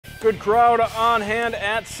Good crowd on hand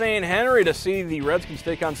at St. Henry to see the Redskins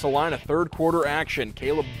take on Celina. Third quarter action.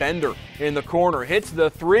 Caleb Bender in the corner hits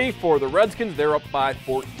the three for the Redskins. They're up by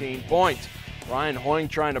 14 points. Ryan Hoying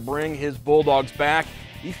trying to bring his Bulldogs back.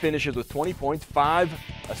 He finishes with 20 points, 5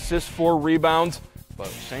 assists, 4 rebounds. But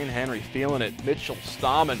St. Henry feeling it. Mitchell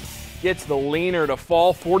Stammen gets the leaner to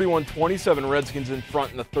fall. 41-27 Redskins in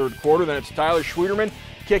front in the third quarter. Then it's Tyler Schwieterman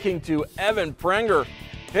kicking to Evan Prenger.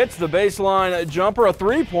 Hits the baseline jumper, a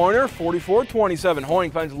three-pointer, 44-27.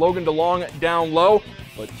 Hoying finds Logan DeLong down low,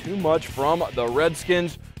 but too much from the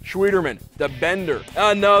Redskins. Schwieterman, the Bender,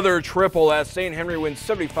 another triple as St. Henry wins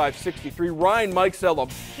 75-63. Ryan Mikesell,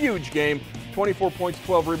 a huge game, 24 points,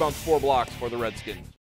 12 rebounds, 4 blocks for the Redskins.